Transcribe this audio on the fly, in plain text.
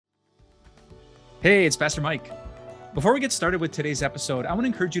Hey, it's Pastor Mike. Before we get started with today's episode, I want to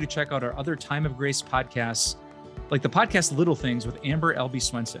encourage you to check out our other Time of Grace podcasts, like the podcast Little Things with Amber L.B.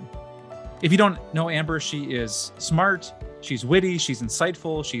 Swenson. If you don't know Amber, she is smart, she's witty, she's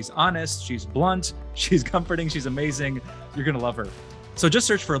insightful, she's honest, she's blunt, she's comforting, she's amazing. You're going to love her. So just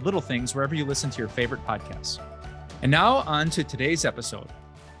search for Little Things wherever you listen to your favorite podcasts. And now on to today's episode.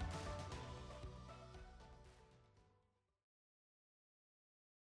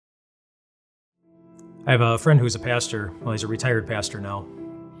 I have a friend who's a pastor. Well, he's a retired pastor now.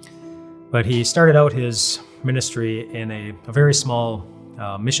 But he started out his ministry in a very small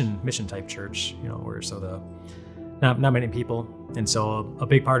mission type church, not many people. And so a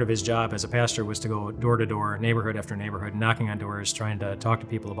big part of his job as a pastor was to go door to door, neighborhood after neighborhood, knocking on doors, trying to talk to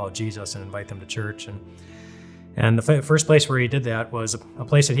people about Jesus and invite them to church. And the first place where he did that was a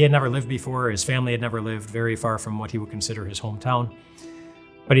place that he had never lived before. His family had never lived, very far from what he would consider his hometown.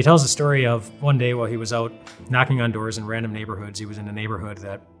 But he tells the story of one day while he was out knocking on doors in random neighborhoods. He was in a neighborhood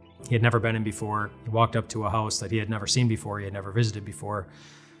that he had never been in before. He walked up to a house that he had never seen before, he had never visited before,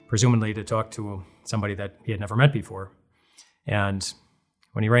 presumably to talk to somebody that he had never met before. And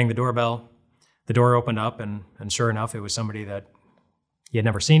when he rang the doorbell, the door opened up, and sure enough, it was somebody that he had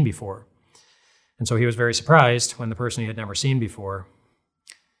never seen before. And so he was very surprised when the person he had never seen before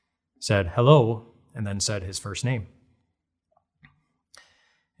said hello, and then said his first name.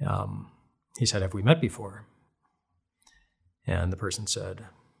 He said, "Have we met before?" And the person said,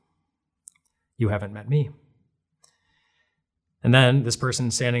 "You haven't met me." And then this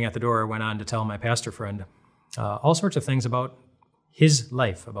person standing at the door went on to tell my pastor friend all sorts of things about his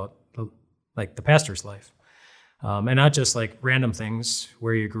life, about the pastor's life. And not just like random things,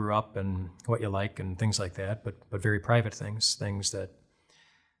 where you grew up and what you like and things like that, but very private things that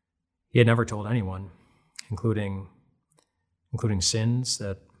he had never told anyone, including sins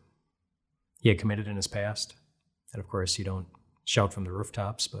that he had committed in his past. And of course, you don't shout from the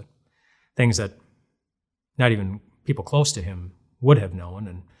rooftops, but things that not even people close to him would have known,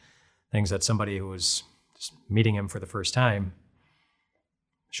 and things that somebody who was just meeting him for the first time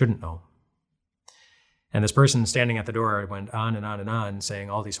shouldn't know. And this person standing at the door went on and on and on,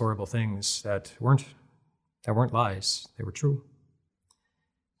 saying all these horrible things that weren't lies, they were true.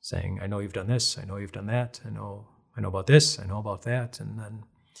 Saying, "I know you've done this, I know you've done that, I know about this, I know about that," and then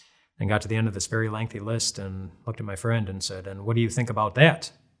got to the end of this very lengthy list and looked at my friend and said, "And what do you think about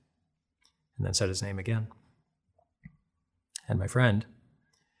that?" And then said his name again. And my friend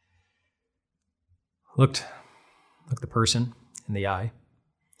looked the person in the eye,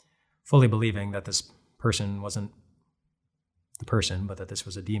 fully believing that this person wasn't the person, but that this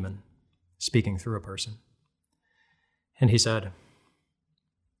was a demon speaking through a person. And he said,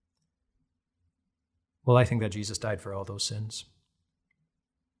 "Well, I think that Jesus died for all those sins,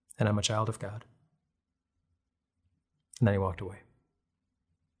 and I'm a child of God." And then he walked away.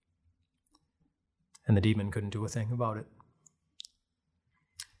 And the demon couldn't do a thing about it.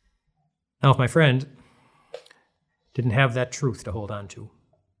 Now, if my friend didn't have that truth to hold on to,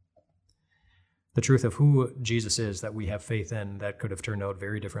 the truth of who Jesus is that we have faith in, that could have turned out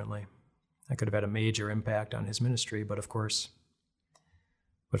very differently. That could have had a major impact on his ministry, but of course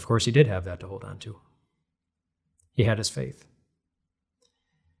he did have that to hold on to. He had his faith.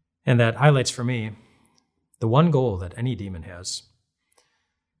 And that highlights for me the one goal that any demon has.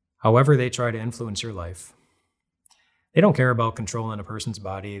 However they try to influence your life, they don't care about controlling a person's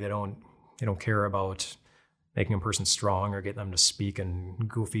body. They don't care about making a person strong or getting them to speak in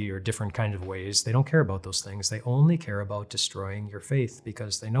goofy or different kinds of ways. They don't care about those things. They only care about destroying your faith,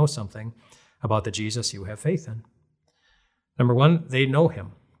 because they know something about the Jesus you have faith in. Number one, they know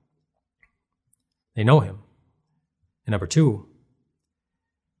him. They know him. And number two,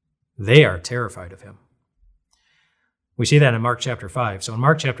 they are terrified of him. We see that in Mark chapter 5. So in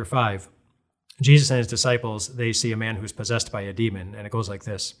Mark chapter 5, Jesus and his disciples, they see a man who's possessed by a demon, and it goes like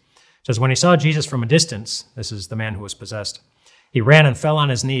this. It says, "When he saw Jesus from a distance," this is the man who was possessed, "he ran and fell on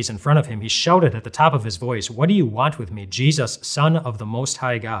his knees in front of him. He shouted at the top of his voice, 'What do you want with me, Jesus, Son of the Most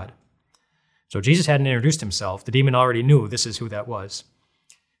High God?'" So Jesus hadn't introduced himself. The demon already knew this is who that was.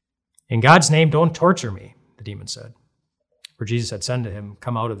 "In God's name, don't torture me," the demon said. For Jesus had said to him,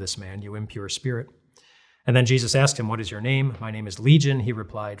 "Come out of this man, you impure spirit." And then Jesus asked him, "What is your name?" "My name is Legion," he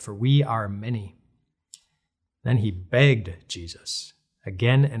replied, "for we are many." Then he begged Jesus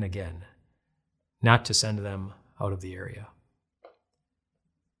again and again not to send them out of the area.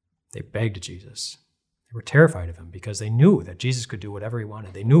 They begged Jesus. They were terrified of him because they knew that Jesus could do whatever he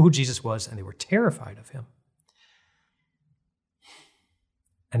wanted. They knew who Jesus was, and they were terrified of him.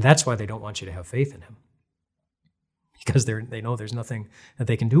 And that's why they don't want you to have faith in him, because they know there's nothing that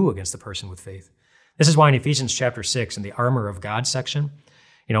they can do against the person with faith. This is why in Ephesians chapter 6, in the armor of God section,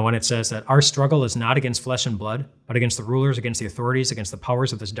 when it says that our struggle is not against flesh and blood, but against the rulers, against the authorities, against the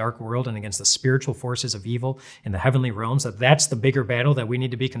powers of this dark world, and against the spiritual forces of evil in the heavenly realms, that's the bigger battle that we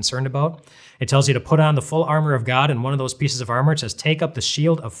need to be concerned about. It tells you to put on the full armor of God, and one of those pieces of armor, it says, take up the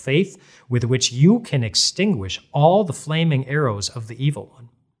shield of faith with which you can extinguish all the flaming arrows of the evil one.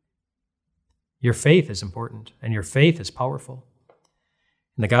 Your faith is important, and your faith is powerful.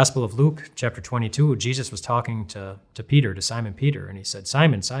 In the Gospel of Luke, chapter 22, Jesus was talking to Peter, to Simon Peter, and he said,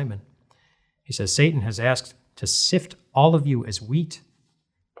 Simon, Simon, he says, Satan has asked to sift all of you as wheat.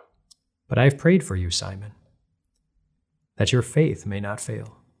 But I have prayed for you, Simon, that your faith may not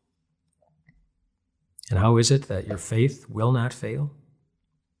fail. And how is it that your faith will not fail?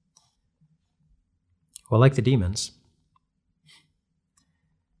 Well, like the demons,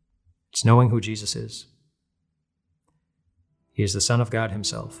 it's knowing who Jesus is. He is the Son of God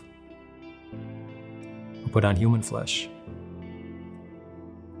himself, who put on human flesh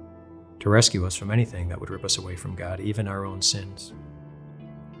to rescue us from anything that would rip us away from God, even our own sins.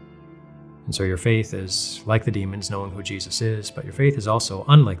 And so your faith is like the demons, knowing who Jesus is, but your faith is also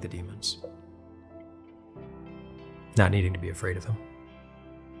unlike the demons, not needing to be afraid of him.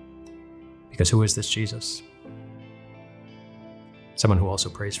 Because who is this Jesus? Someone who also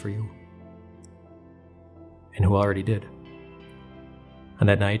prays for you, and who already did. On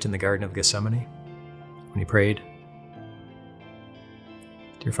that night in the Garden of Gethsemane, when he prayed,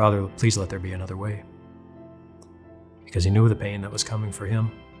 Dear Father, please let there be another way. Because he knew the pain that was coming for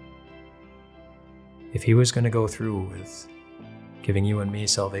him. If he was going to go through with giving you and me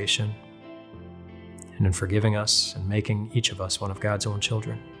salvation, and in forgiving us and making each of us one of God's own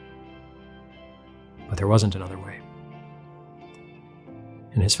children. But there wasn't another way.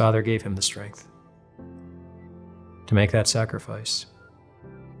 And his Father gave him the strength to make that sacrifice,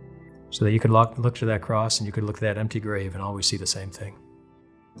 so that you could look to that cross and you could look to that empty grave and always see the same thing.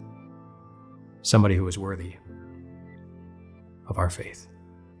 Somebody who is worthy of our faith.